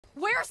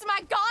Where's my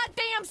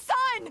goddamn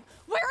son?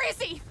 Where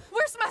is he?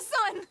 Where's my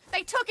son?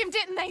 They took him,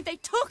 didn't they? They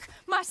took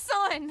my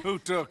son. Who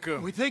took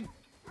him? We think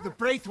the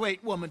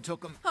Braithwaite woman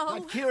took him. Oh.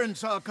 But Kieran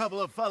saw a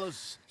couple of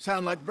fellows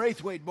sound like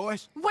Braithwaite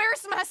boys.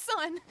 Where's my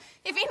son?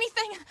 If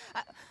anything,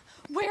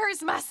 where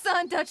is my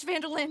son, Dutch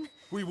Van der Linde?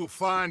 We will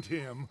find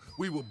him,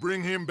 we will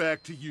bring him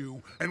back to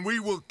you, and we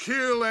will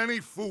kill any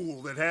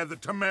fool that had the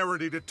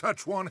temerity to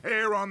touch one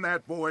hair on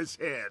that boy's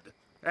head.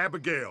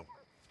 Abigail,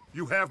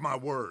 you have my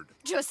word.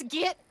 Just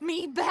get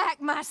me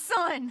back, my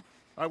son.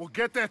 I will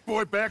get that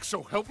boy back,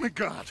 so help me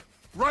God.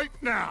 Right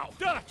now.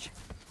 Dutch!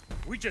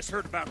 We just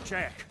heard about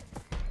Jack.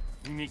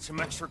 You need some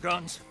extra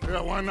guns?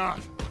 Yeah, why not?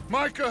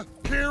 Micah,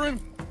 Kieran,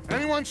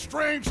 anyone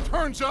strange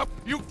turns up,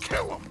 you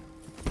kill him.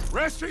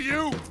 Rest of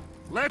you,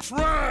 let's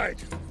ride.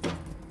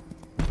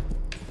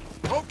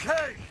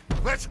 Okay,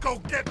 let's go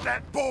get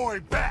that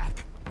boy back.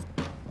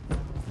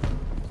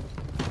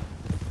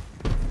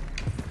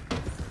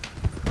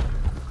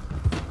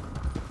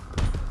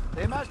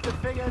 They must have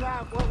figured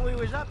out what we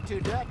was up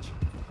to, Dutch.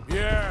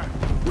 Yeah,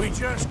 we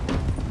just...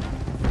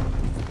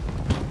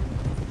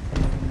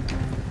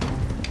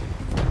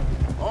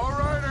 All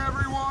right,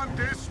 everyone,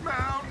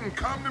 dismount and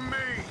come to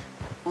me.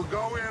 We'll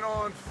go in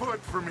on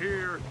foot from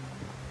here.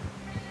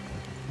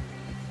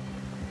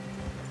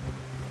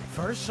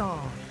 First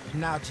Sean,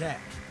 now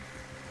Jack.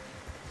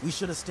 We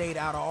should have stayed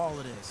out of all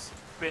of this.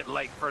 Bit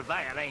late for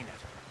that, ain't it?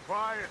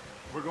 Quiet.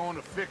 We're going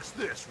to fix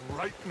this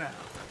right now.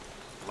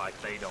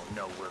 Like they don't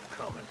know we're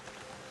coming.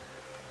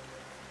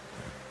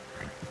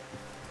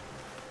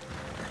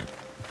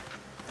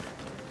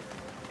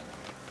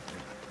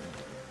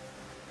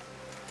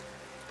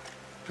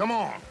 Come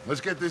on,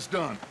 let's get this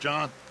done.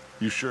 John,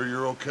 you sure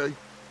you're okay?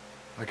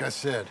 Like I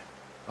said,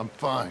 I'm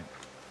fine.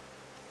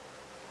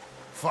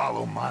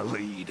 Follow my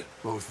lead.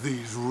 Both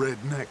these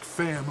redneck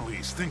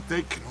families think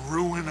they can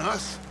ruin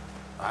us?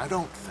 I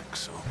don't think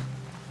so.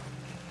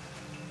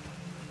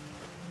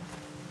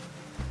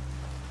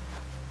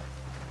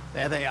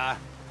 There they are.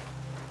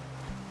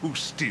 Who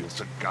steals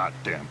a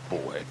goddamn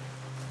boy?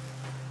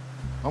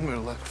 I'm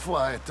gonna let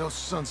fly at those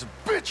sons of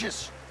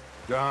bitches!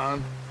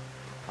 Don,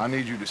 I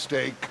need you to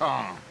stay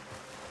calm.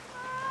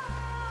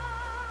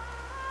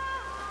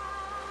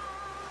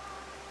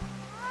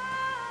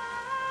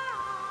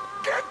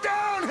 Get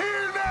down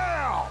here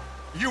now!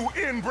 You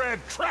inbred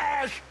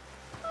trash!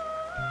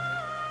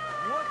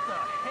 What the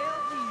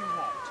hell do you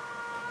want?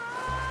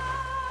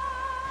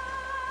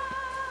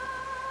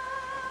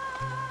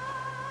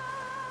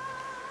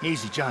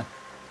 Easy, John.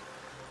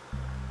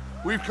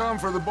 We've come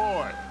for the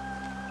boy.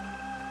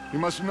 You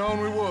must have known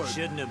we would.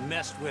 Shouldn't have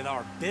messed with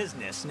our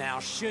business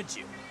now, should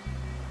you?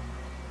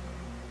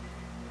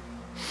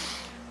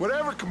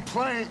 Whatever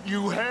complaint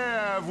you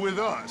have with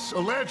us,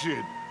 alleged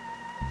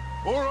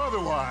or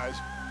otherwise,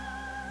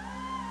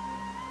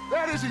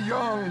 that is a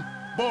young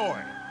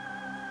boy.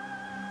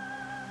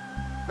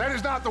 That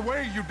is not the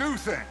way you do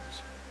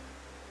things.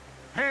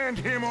 Hand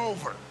him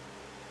over.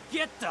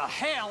 Get the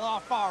hell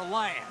off our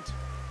land!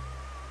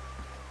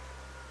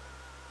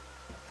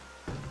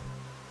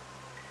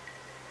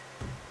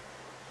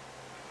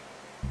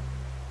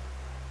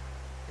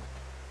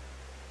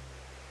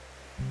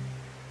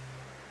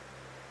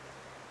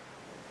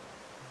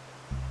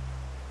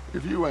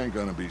 If you ain't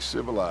gonna be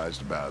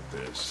civilized about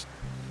this...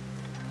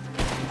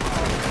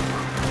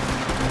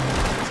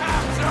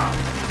 Time's up!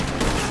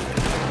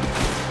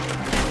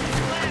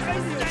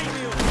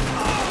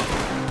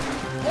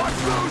 Watch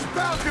those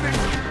balconies!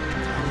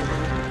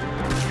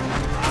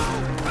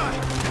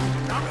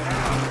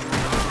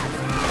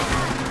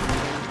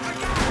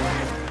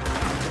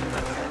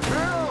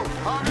 Bill,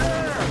 I'm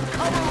there!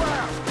 Come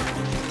around!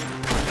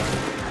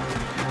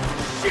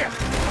 Shit!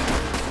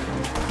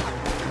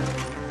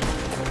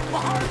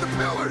 Behind the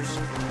pillars!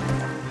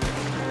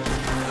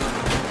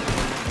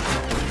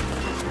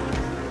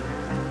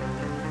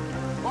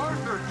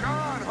 Arthur,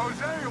 John,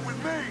 Hosea with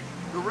me.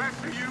 The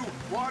rest of you,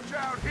 watch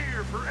out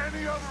here for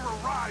any other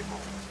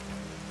arrivals.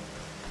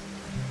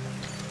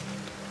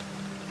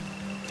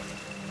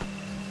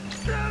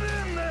 Get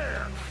in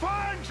there!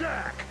 Find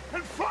Jack!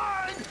 And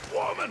find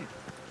woman!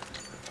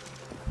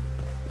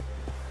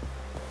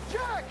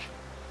 Jack!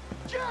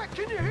 Jack,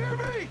 can you hear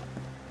me?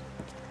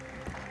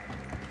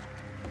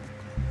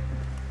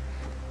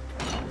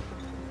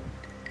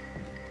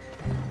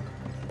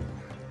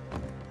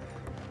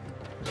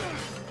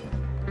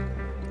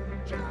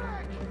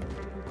 Jack!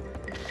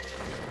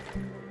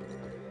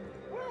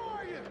 Where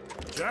are you?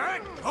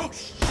 Jack? Oh,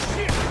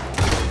 shit!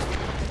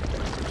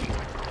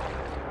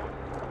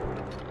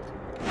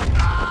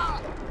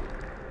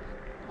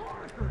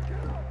 Arthur,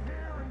 get up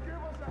here and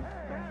give us a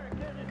hand!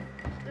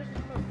 This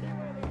must be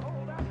where they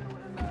hold out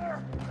in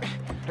there.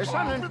 There's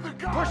Open something the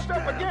pushed up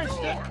goddamn against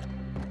door. it.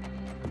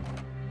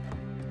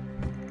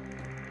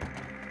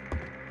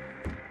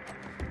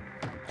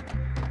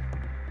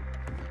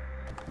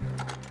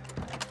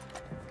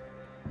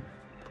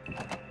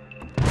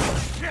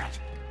 Shit!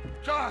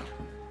 John!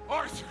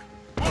 Arthur!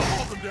 We'll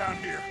hold them down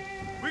here!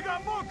 We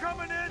got more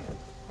coming in!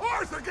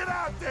 Arthur, get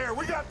out there!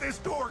 We got this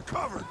door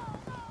covered!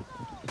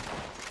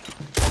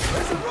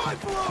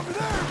 rifle over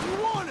there if you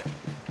want it!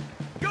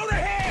 Go to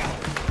hell!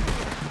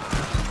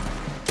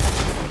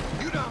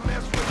 You done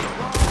messed with the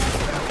wrong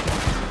fella.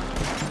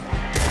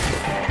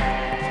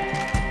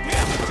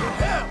 Damn it to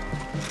hell!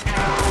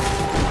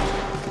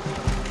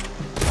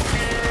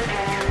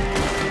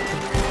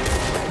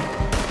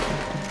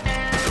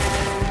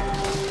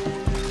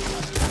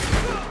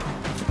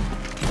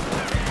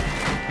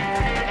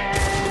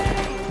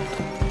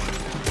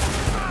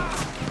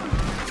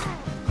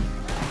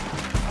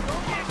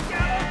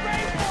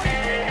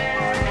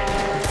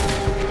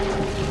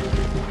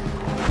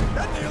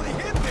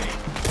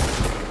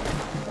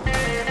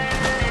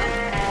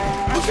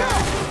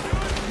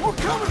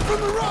 Coming from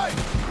the right!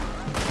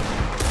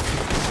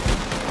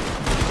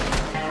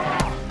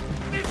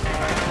 This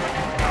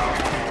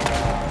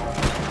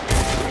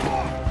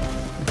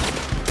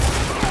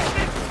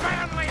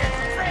family is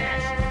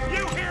trash!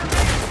 You hear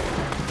me?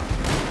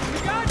 We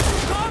got you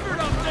covered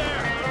up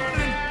there!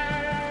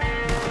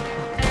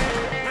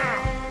 Now,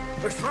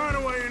 let's find a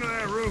way into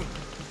that room.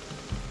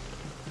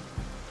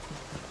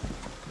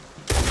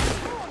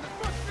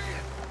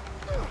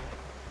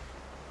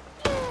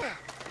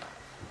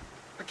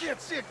 I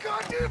can't see a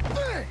goddamn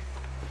thing!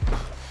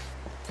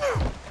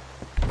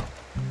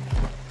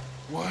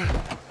 1,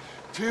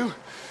 2,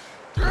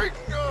 3. What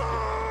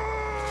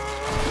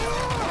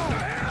the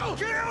hell?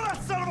 Kill that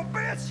son of a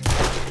bitch!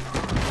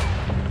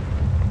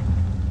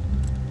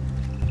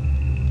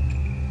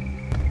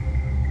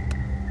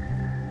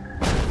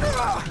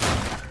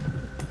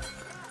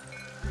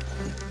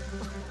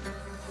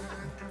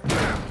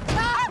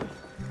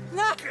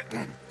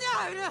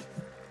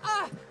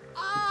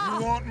 You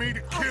want me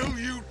to kill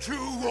you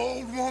too,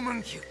 old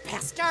woman? You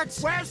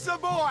bastards! Where's the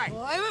boy?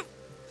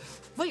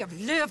 We have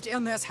lived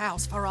in this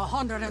house for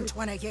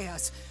 120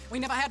 years. We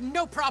never had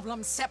no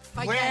problems except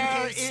for Where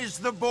Yankees. is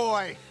the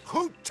boy?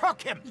 Who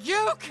took him?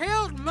 You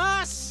killed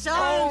my son!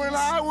 Oh, and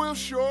I will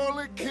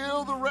surely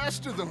kill the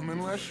rest of them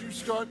unless you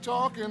start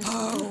talking.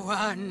 Oh,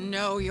 I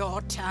know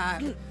your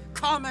type.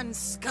 Common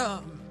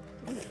scum.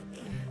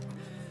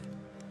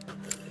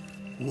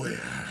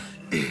 Where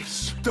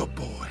is the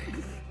boy?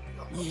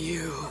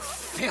 You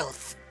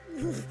filth.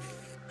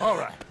 All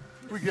right,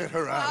 we get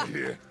her out of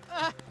here.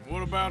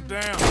 What about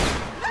down?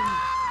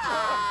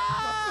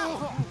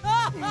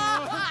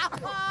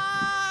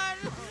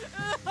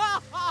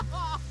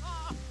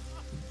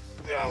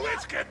 Now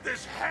let's get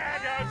this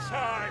hag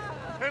outside.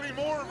 Any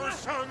more of her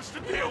sons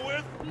to deal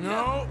with?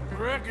 No,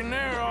 reckon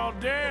they're all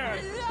dead.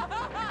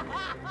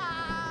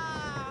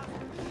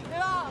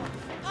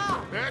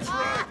 That's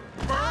right.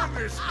 Burn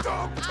this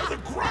dump to the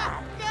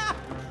ground.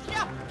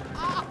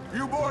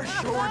 You boys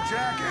sure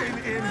Jack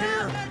ain't in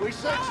here? We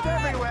searched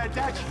everywhere,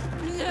 Dutch.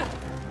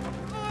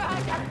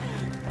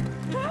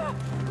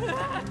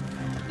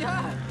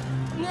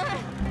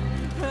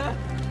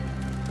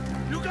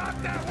 You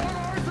got that one,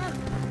 Arthur?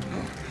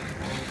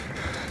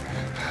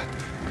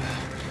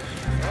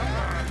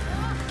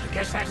 I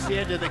guess that's the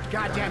end of the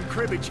goddamn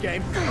cribbage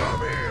game. Come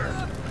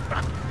here.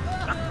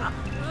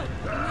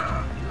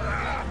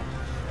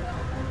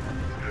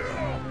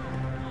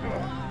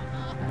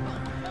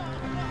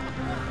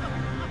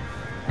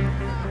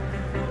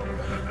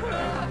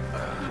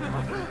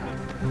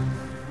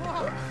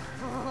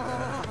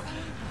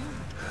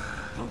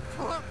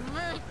 Put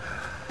me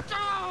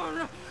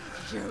down,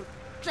 you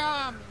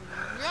damn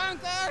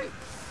Yankee!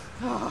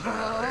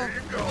 There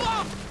you go.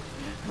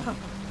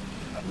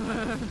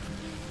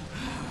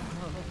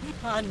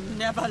 I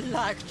never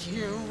liked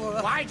you.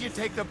 Why'd you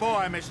take the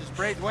boy, Mrs.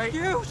 Braithwaite?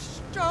 You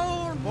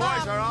stole my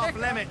Boys are off liquor.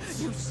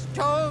 limits. You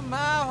stole my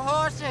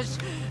horses.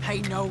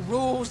 Ain't no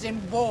rules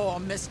in war,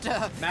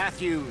 mister.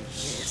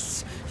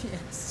 Matthews.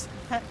 Yes,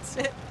 that's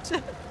it.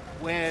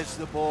 Where's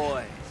the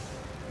boy?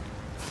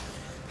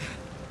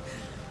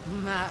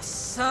 My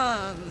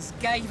sons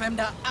gave him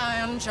to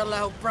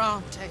Angelo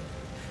Bronte.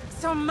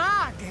 So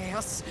my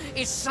guess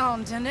is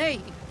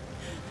Saint-Denis.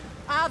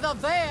 Either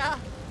there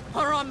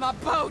or on my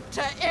boat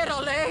to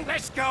Italy.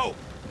 Let's go!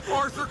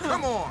 Arthur,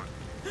 come on.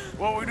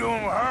 What are we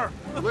doing with her?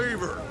 Leave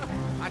her.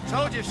 I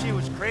told you she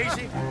was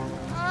crazy.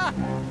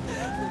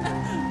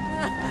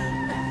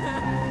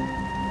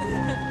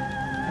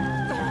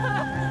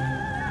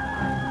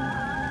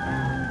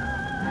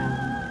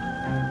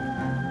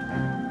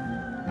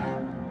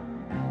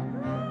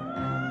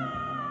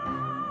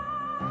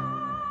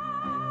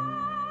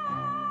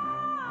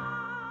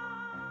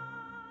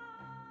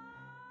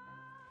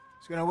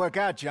 It's gonna work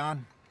out,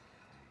 John.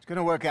 It's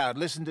gonna work out.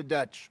 Listen to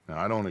Dutch. Now,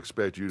 I don't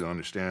expect you to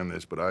understand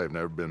this, but I have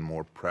never been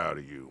more proud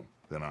of you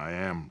than I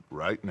am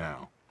right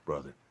now,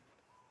 brother.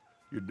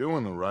 You're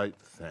doing the right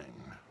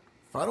thing.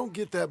 If I don't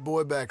get that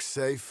boy back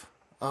safe,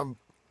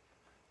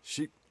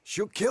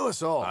 she'll kill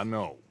us all. I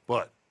know,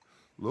 but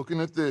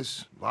looking at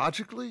this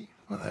logically,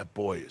 well, that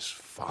boy is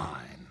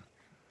fine.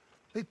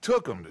 They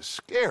took him to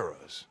scare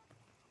us.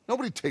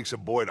 Nobody takes a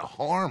boy to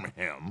harm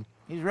him.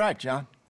 He's right, John.